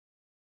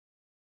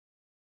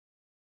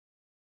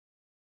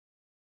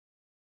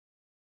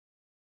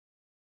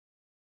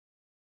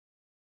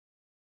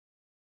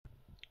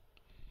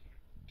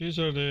These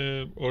are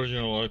the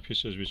original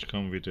eyepieces which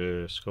come with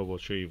the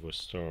Skywatcher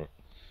Evostar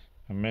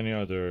and many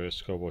other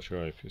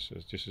Skywatcher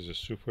eyepieces. This is a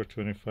Super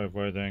 25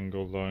 wide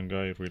angle long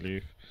eye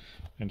relief,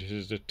 and this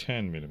is the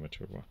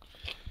 10mm one.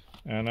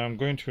 And I'm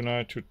going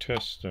tonight to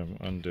test them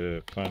on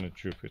the planet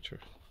Jupiter.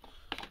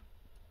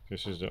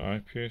 This is the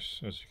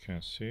eyepiece, as you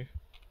can see.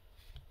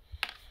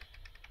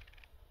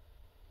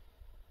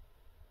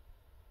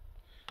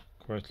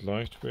 Quite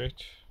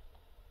lightweight,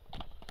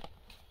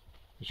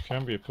 which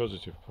can be a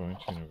positive point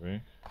in a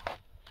way.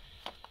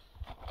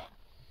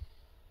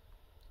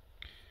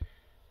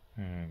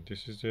 And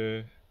this is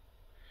the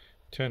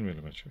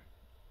 10mm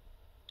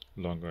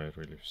long eye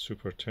relief,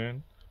 Super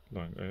 10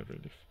 long eye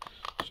relief.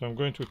 So I'm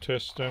going to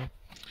test them.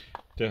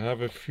 They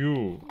have a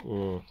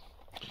few,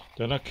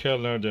 they're not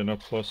Kellner, they're not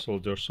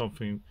Plusle, there's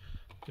something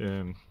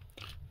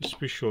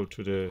special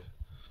to the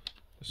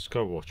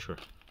Skywatcher.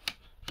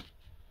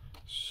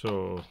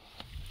 So,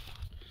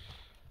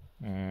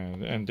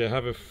 and they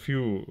have a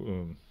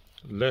few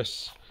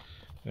less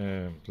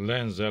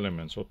lens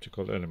elements,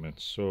 optical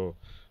elements. So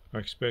I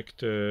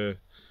expect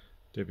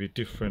they be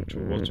different to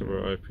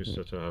whatever eyepiece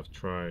that I have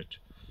tried,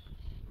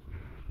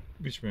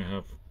 which may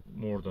have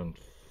more than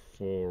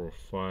 4 or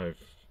 5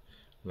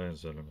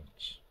 lens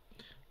elements.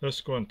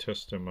 Let's go and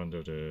test them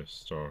under the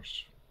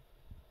stars.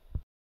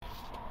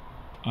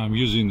 I'm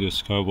using the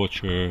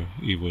Skywatcher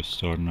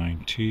Evostar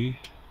 90,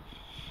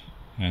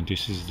 and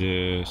this is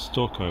the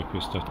stock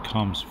eyepiece that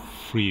comes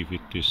free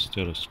with this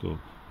telescope,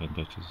 and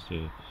that is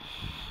the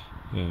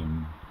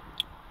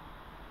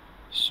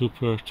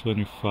Super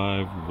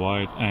 25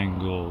 wide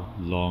angle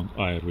long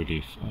eye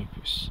relief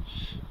eyepiece.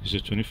 It's a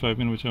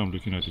 25mm. I'm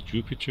looking at the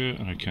Jupiter,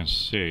 and I can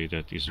say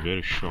that it's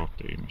very sharp,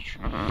 the image.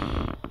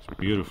 It's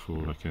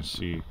beautiful. I can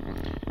see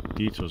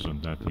details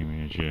on that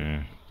image,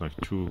 like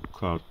 2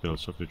 cloud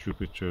belts of the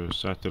Jupiter.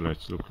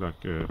 Satellites look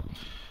like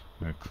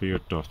clear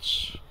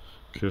dots,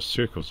 clear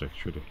circles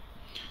actually.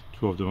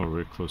 2 of them are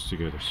very close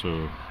together.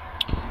 So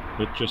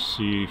let's just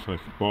see if I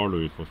borrow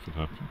it, what will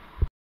happen.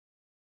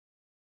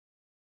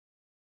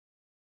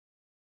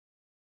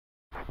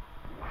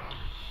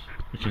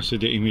 You can see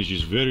the image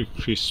is very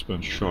crisp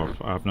and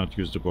sharp. I have not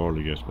used the Barlow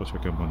yet, but I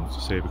can want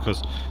to say,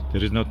 because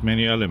there is not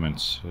many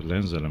elements,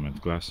 lens element,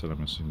 glass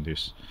elements in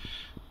this.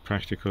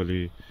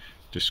 Practically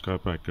the sky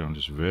background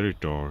is very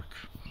dark,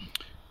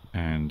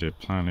 and the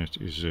planet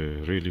is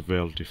really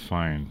well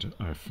defined.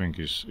 I think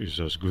is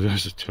as good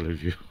as the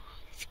Televue.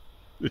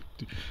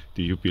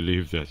 Do you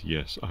believe that?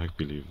 Yes, I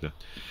believe that.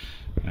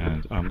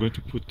 And I'm going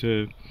to put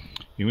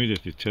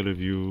immediately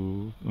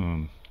Televue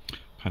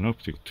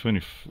Panoptic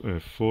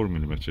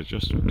 24mm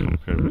just to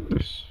compare with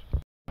this.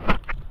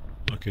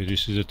 Okay,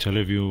 this is a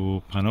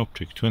Televue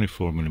Panoptic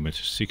 24mm,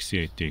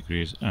 68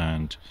 degrees,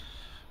 and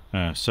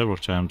several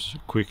times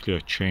quickly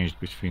I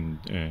changed between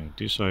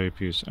this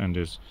eyepiece and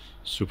this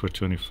Super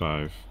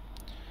 25.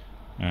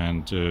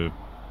 And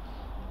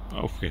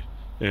okay,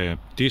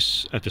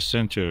 this at the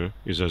center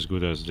is as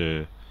good as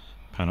the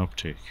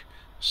Panoptic.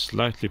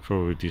 Slightly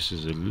probably this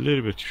is a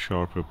little bit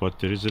sharper, but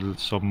there is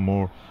some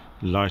more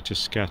light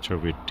scatter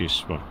with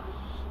this one.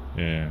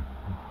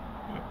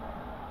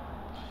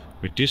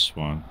 With this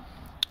one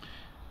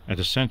at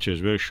the center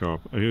is very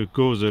sharp. It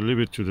goes a little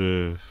bit to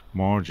the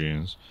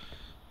margins,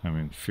 I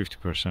mean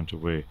 50%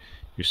 away,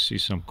 you see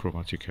some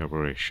chromatic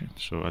aberration.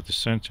 So at the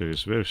center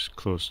is very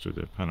close to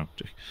the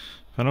Panoptic.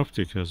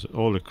 Panoptic has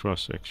all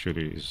across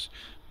actually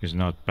is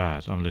not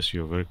bad unless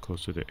you're very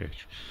close to the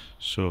edge.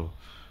 So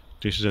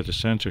this is at the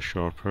center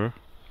sharper,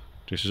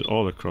 this is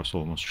all across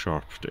almost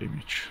sharp, the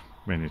image,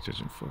 when it is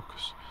in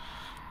focus.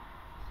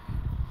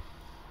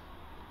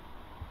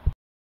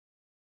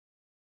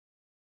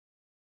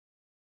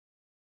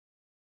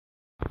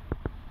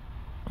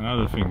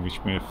 Another thing which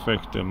may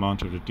affect the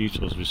amount of the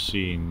details we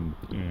see in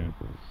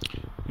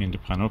the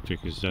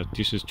Panoptic is that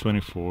this is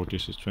 24,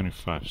 this is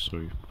 25,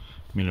 so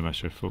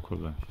millimeter focal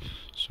length.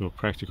 So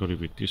practically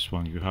with this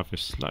one you have a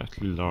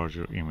slightly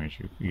larger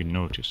image, you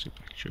notice it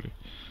actually,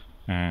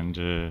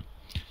 and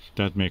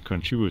that may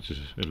contribute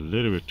a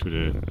little bit to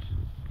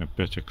the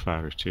better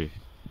clarity.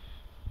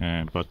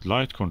 But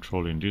light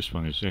control in this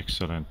one is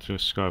excellent. The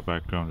sky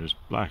background is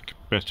black,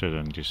 better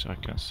than this, I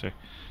can say.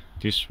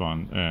 This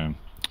one,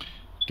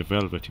 the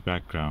velvety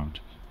background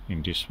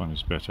in this one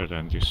is better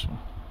than this one.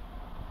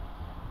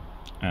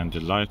 And the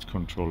light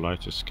control,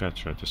 light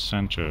scatter at the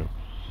center,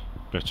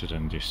 better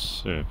than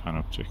this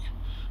Panoptic.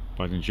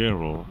 But in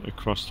general,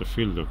 across the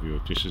field of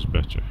view, this is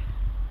better.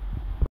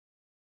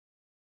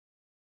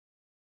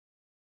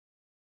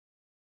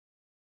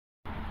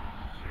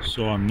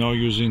 So I'm now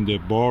using the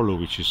Barlow,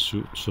 which is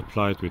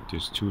supplied with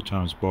this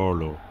 2x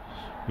Barlow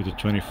with a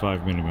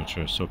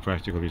 25mm, so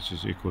practically it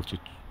is equal to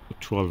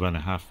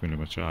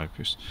 12.5mm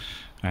eyepiece.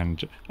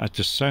 And at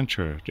the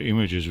center the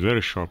image is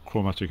very sharp,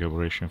 chromatic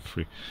aberration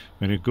free.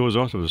 When it goes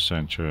out of the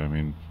center, I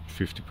mean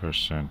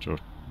 50% or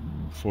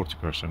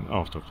 40%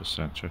 out of the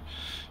center,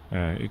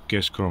 it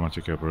gets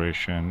chromatic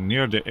aberration.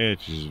 Near the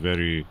edge is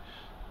very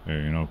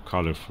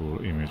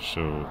colorful image,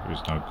 so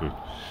it's not good.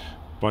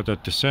 But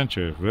at the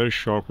center, very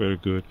sharp, very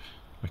good.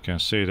 I can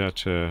say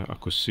that I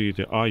could see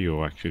the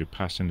Io actually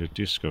passing the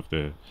disk of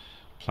the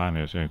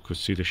planet, and I could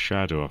see the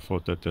shadow. I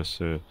thought that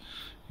that's a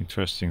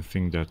interesting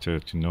thing that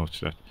to note,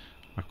 that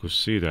I could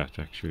see that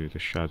actually the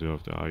shadow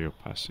of the Io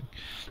passing.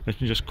 Let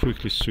me just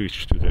quickly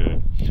switch to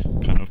the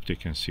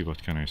Panoptic and see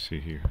what can I see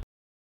here.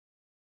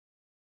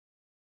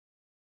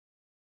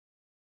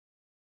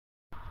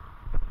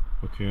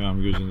 Okay,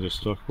 I'm using the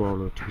stock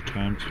Barlow 2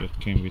 times that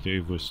came with the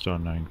Evostar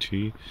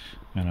 9T,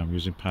 and I'm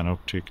using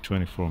Panoptic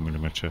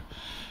 24mm.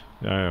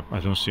 I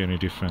don't see any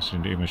difference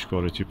in the image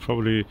quality.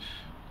 Probably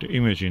the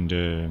image in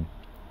the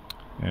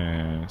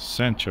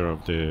center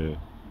of the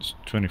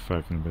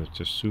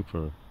 25mm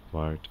super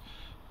wide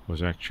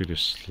was actually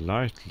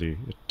slightly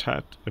a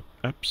tad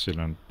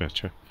epsilon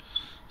better,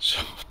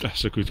 so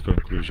that's a good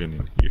conclusion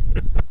in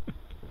here.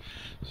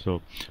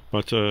 So,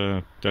 but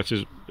that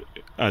is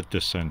at the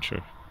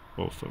center,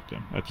 both of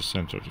them at the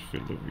center of the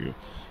field of view.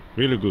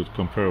 Really good,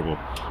 comparable,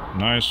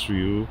 nice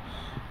view,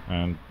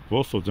 and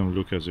both of them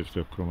look as if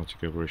they're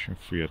chromatic aberration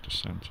free at the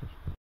center.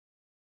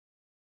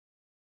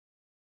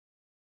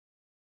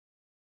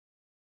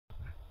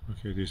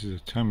 Okay, this is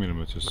a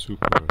 10mm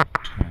Super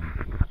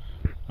 10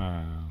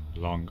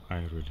 long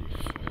eye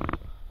relief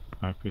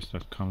eyepiece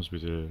that comes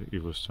with the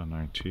Evostar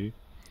 9T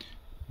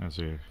as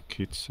a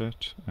kit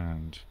set,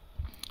 and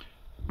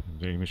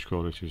the image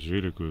quality is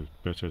really good,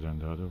 better than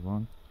the other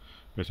one,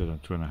 better than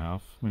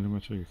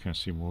 2.5mm. You can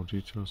see more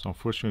details.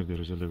 Unfortunately,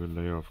 there is a little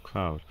layer of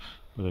cloud,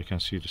 but I can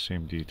see the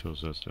same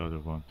details as the other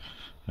one.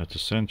 At the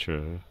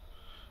center,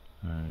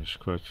 it's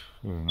quite,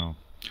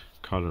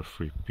 color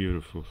free,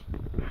 beautiful.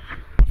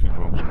 Nothing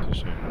wrong with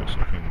this eyepiece.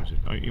 I can use it.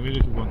 I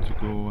immediately want to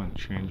go and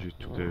change it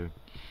to the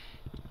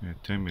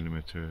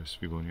 10mm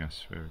Svibonia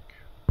spheric.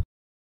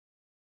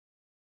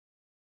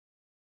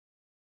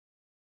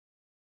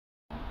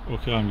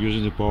 Okay, I'm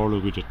using the Barlow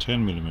with a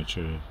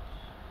 10mm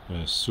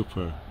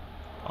super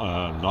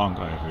long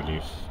eye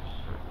relief,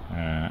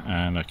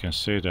 and I can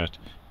say that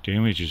the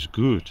image is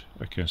good.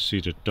 I can see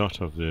the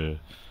dot of the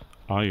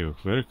Io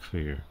very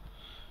clear,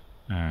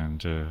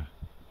 and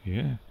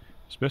yeah,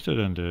 it's better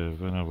than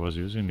when I was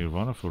using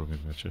Nirvana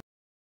 4mm.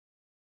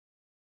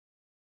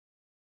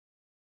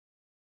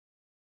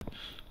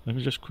 Let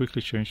me just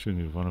quickly change to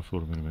Nirvana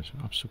 4mm.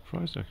 I'm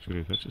surprised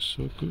actually, that is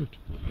so good.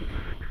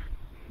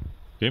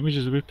 The image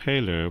is a bit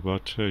paler,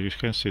 but you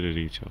can see the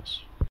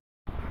details.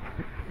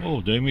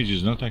 Oh, the image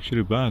is not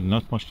actually bad,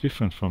 not much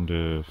different from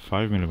the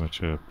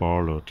 5mm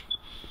Barlow,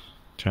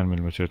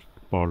 10mm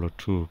Barlow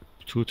 2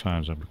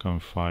 times and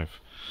becoming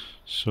 5.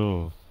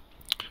 So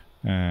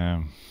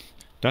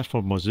that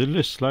for Mozilla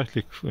is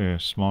slightly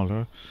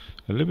smaller,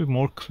 a little bit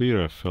more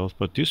clear I felt,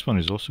 but this one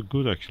is also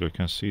good actually. I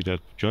can see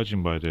that,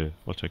 judging by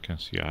what I can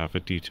see, I have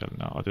a detail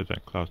now other than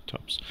cloud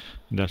tops,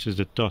 and that is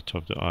the dot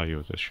of the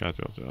Io, the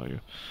shadow of the Io,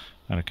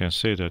 and I can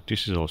say that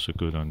this is also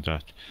good on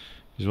that.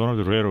 It's one of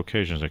the rare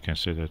occasions I can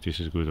say that this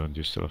is good on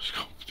this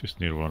telescope, this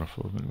Nirvana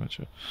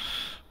 4mm.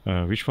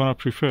 Which one I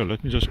prefer?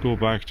 Let me just go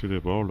back to the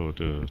Barlow,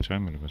 the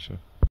 10mm.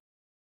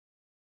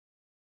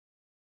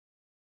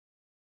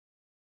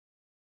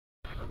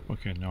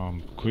 Okay, now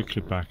I'm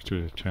quickly back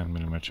to the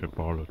 10mm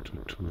Barlow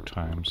 2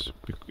 times,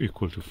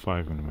 equal to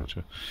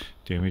 5mm.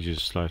 The image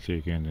is slightly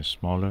again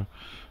smaller.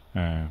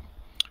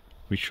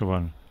 Which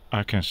one?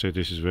 I can say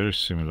this is very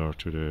similar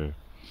to the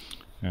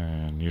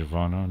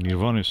Nirvana.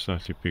 Nirvana is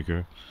slightly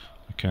bigger.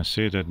 I can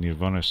say that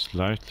Nirvana is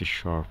slightly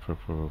sharper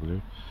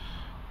probably,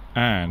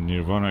 and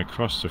Nirvana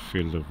across the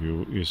field of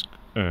view is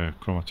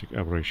chromatic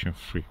aberration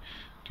free.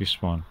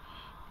 This one,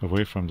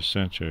 away from the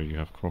center, you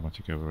have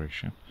chromatic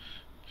aberration.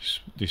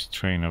 This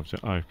train of the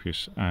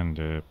eyepiece and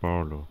the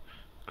Barlow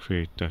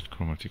create that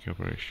chromatic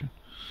aberration.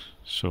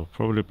 So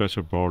probably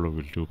better Barlow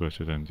will do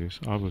better than this.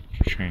 I will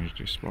change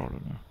this Barlow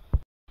now.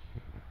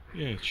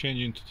 Yeah,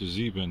 changing to the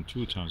Seben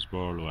 2 times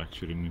Barlow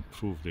actually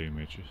improved the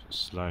image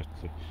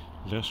slightly.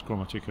 Less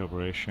chromatic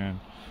aberration.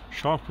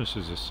 Sharpness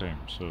is the same,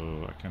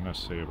 so I cannot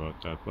say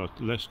about that, but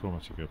less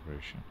chromatic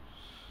aberration.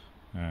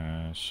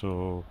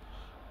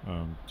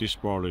 This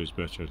Barlow is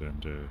better than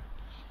the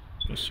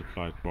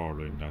supplied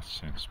Barlow in that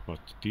sense, but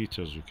the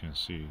details you can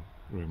see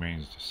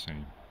remains the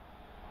same.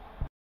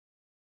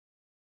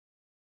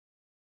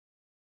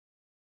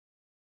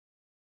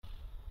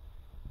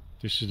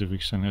 This is the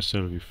Vixen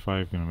SLV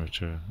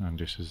 5mm, and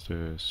this is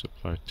the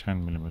supplied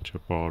 10mm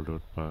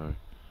Barlow by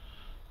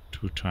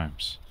 2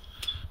 times.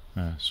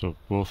 So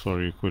both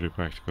are equally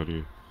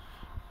practically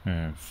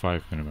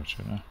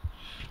 5mm.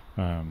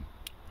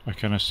 I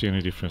cannot see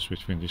any difference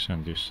between this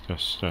and this.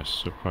 That's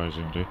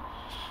surprisingly.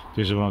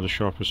 This is one of the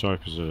sharpest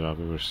eyepieces that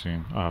I've ever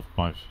seen. I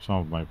have some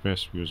of my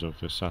best views of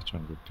the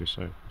Saturn with this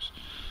eyepiece,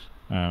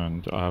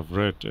 and I've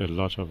read a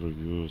lot of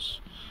reviews.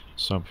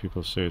 Some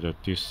people say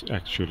that this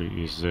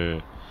actually is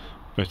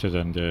better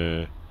than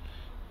the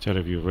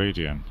Televue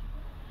Radian,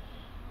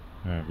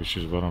 which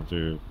is one of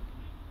the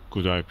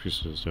good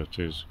eyepieces that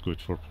is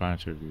good for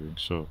planetary viewing.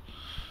 So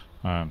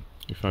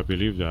if I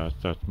believe that,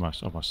 I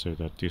must say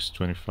that this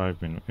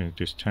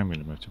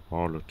 10mm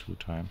Barlow 2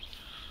 times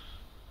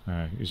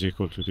is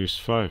equal to this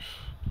 5.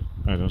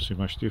 I don't see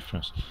much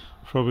difference.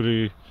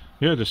 Probably,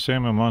 yeah, the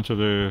same amount of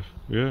the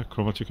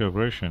chromatic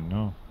aberration.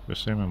 No, the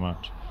same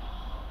amount.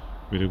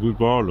 With a good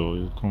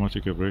Barlow,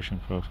 chromatic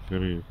aberration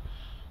probably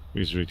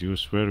is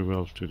reduced very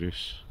well to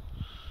this.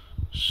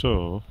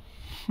 So,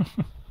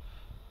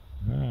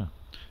 yeah,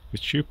 the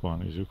cheap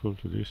one is equal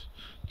to this.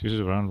 This is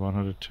around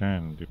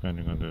 110,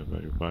 depending on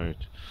where you buy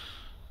it.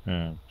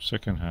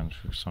 Second hand,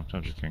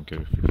 sometimes you can get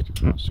it 50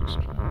 pounds,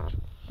 60 pounds.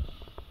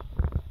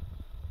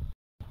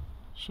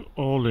 So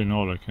all in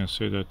all, I can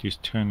say that this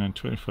 10 and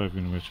 25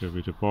 millimeter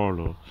with the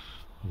Barlow,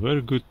 a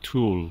very good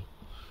tool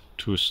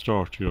to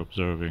start your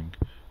observing.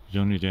 You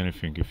don't need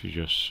anything if you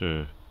just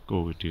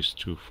go with these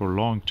two. For a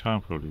long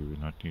time, probably you will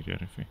not need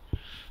anything,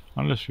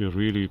 unless you're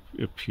really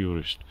a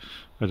purist.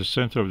 At the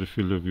center of the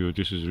field of view,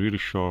 this is really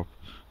sharp.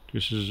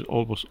 This is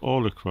almost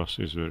all across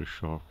is very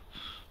sharp.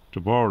 The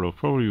Barlow,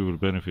 probably you will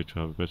benefit to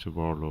have a better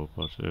Barlow,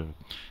 but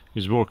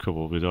it's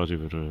workable without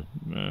even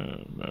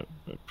a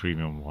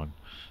premium one.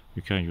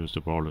 You can use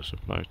the Barlow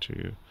supply to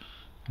you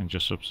and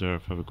just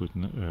observe, have a good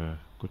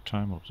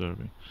time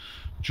observing.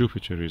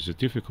 Jupiter is a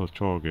difficult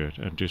target,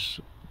 and this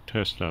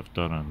test I've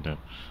done on them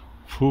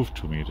proved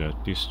to me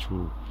that these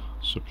two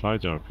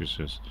supplied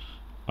eyepieces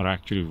are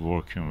actually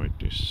working with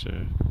this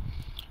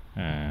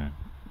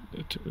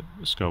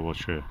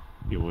Skywatcher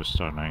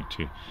Evostar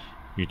 90.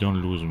 You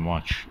don't lose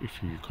much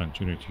if you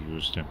continue to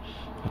use them.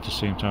 At the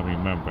same time,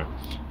 remember,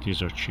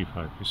 these are cheap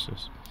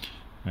eyepieces.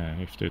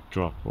 If they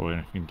drop or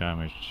anything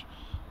damaged,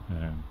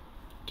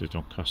 they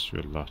don't cost you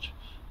a lot.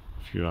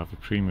 If you have a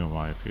premium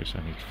eyepiece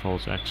and it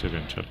falls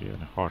accidentally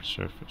on a hard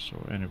surface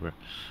or anywhere,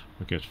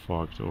 or get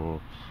fogged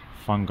or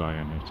fungi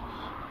in it,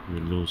 you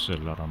lose a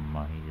lot of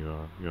money.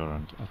 You're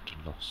at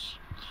a loss.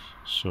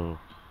 So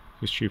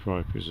these cheap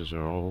eyepieces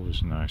are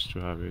always nice to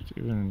have it,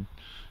 even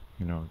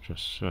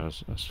just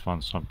as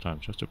fun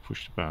sometimes, just to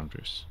push the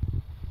boundaries.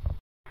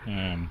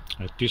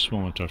 At this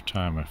moment of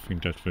time, I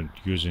think that when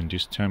using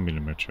this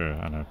 10mm,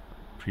 and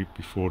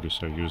before this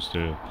I used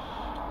the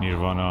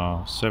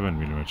Nirvana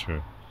 7mm,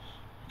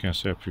 I can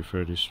say I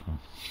prefer this one.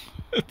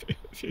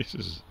 This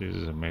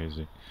is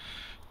amazing.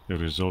 The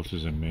result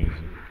is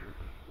amazing.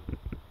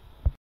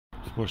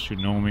 Of course, you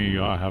know me,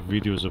 I have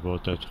videos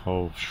about that,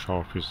 how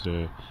sharp is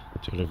the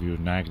Televue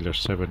Nagler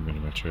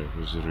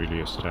 7mm, is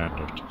really a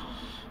standard.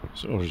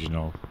 It's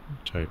original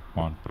type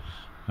 1,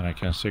 and I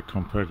can say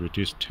compared with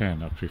this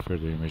 10, I prefer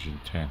the image in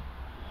 10.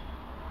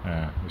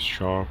 It's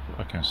sharp,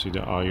 I can see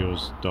the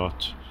Io's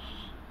dot,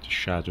 the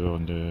shadow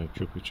on the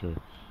Jupiter,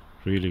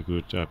 really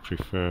good. I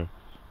prefer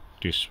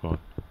this one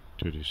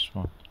to this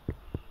one.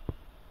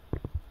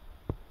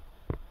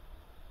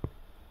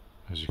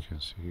 As you can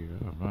see here,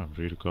 I'm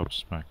really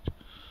gobsmacked.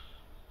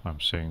 I'm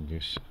saying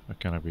this, I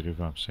cannot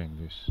believe I'm saying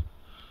this.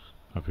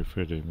 I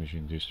prefer the image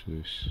in this to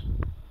this.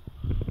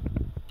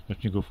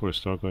 Let me go for a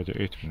Starguider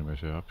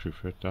 8mm, I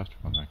prefer that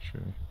one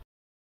actually.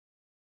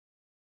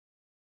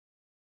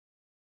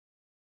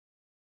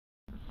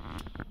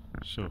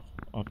 So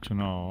up to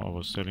now I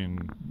was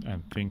telling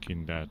and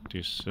thinking that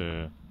this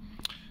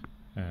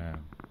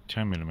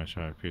 10mm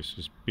eyepiece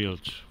is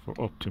built for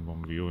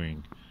optimum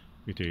viewing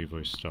with the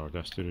Evostar.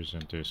 That's the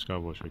reason the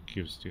Skywatcher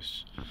gives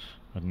this.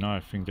 But now I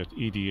think that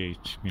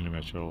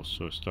ED8mm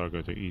also,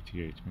 Starguider ED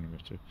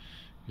 8mm,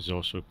 is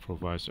also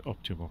provides the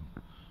optimum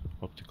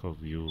optical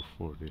view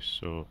for this.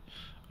 So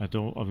I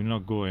will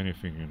not go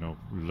anything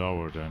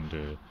lower than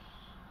the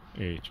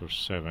 8 or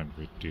 7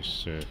 with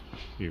this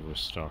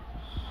Evostar.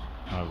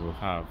 I will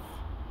have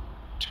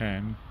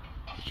 10,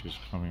 which is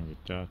coming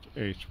with that,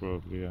 8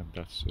 probably, and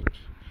that's it.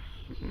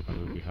 I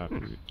will be happy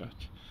with that.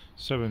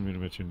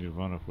 7mm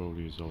Nirvana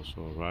probably is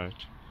also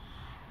alright.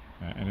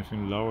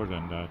 Anything lower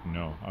than that,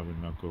 no, I will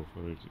not go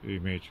for it. The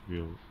image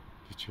will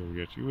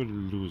deteriorate. You will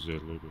lose a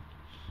little bit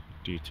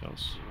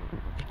details.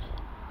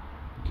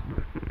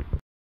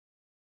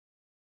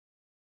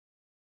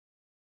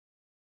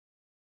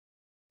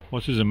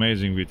 What is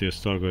amazing with the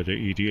Starguider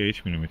ED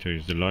 8mm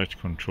is the light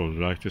control,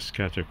 light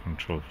scatter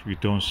control. You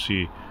don't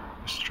see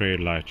straight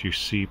light, you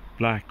see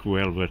black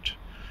velvet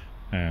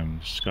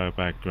sky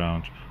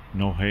background,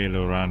 no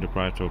halo around a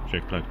bright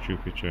object like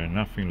Jupiter,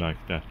 nothing like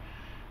that.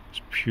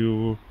 It's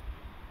pure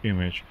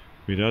image.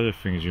 With other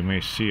things you may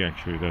see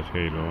actually that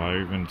halo.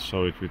 I even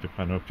saw it with the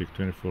Panoptic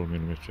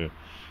 24mm,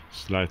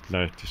 slight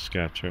light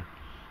scatter.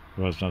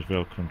 It was not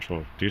well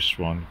controlled. This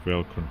one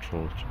well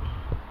controlled,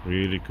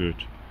 really good.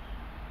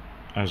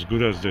 As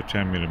good as the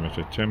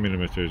 10mm.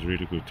 10mm is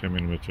really good.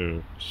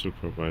 10mm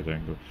super wide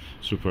angle,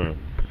 super,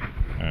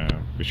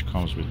 which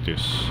comes with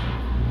this.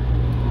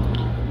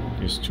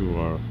 These two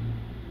are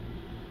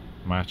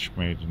match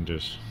made in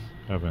this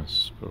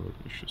heavens, probably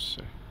you should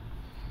say.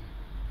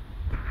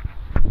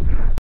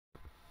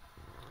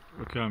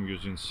 Okay, I'm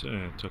using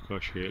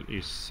Takashi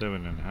LE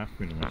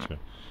 7.5mm.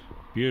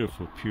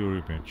 Beautiful pure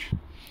image,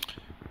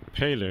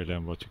 paler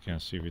than what you can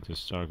see with the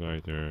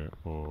Starguider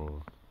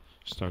or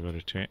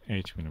Starguider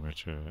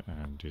 8mm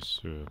and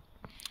this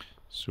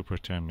Super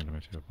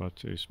 10mm,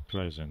 but it's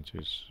pleasant.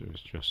 It's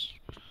just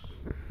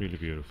really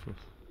beautiful.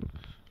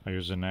 I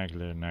use a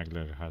Nagler.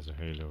 Nagler has a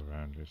halo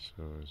around it,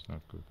 so it's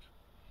not good.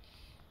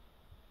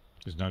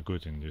 It's not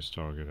good in this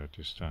target at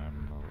this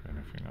time or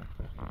anything like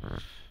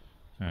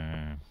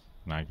that.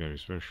 Nagler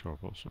is very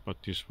sharp also, but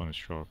this one is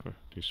sharper.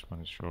 This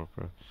one is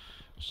sharper.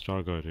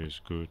 Starguider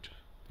is good.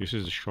 This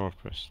is the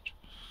sharpest,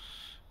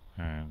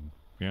 and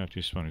yeah,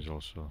 this one is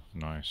also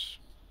nice.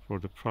 For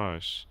the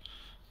price,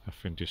 I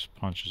think this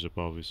punches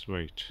above its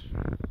weight.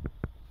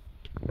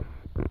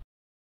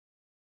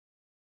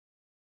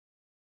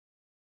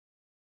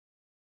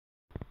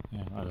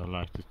 Yeah, I don't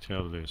like to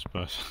tell this,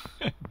 but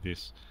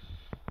this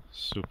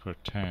Super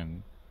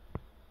 10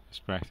 is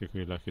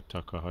practically like a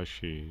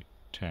Takahashi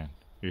 10.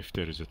 If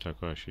there is a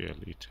Takahashi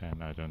LE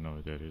 10, I don't know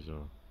if there is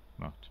or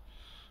not.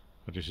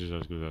 But this is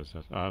as good as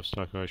that. I have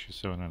Takahashi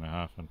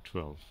 7.5 and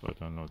 12. I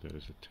don't know if there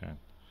is a 10.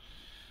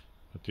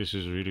 But this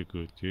is really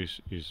good. This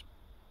is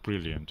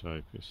brilliant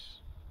eyepiece.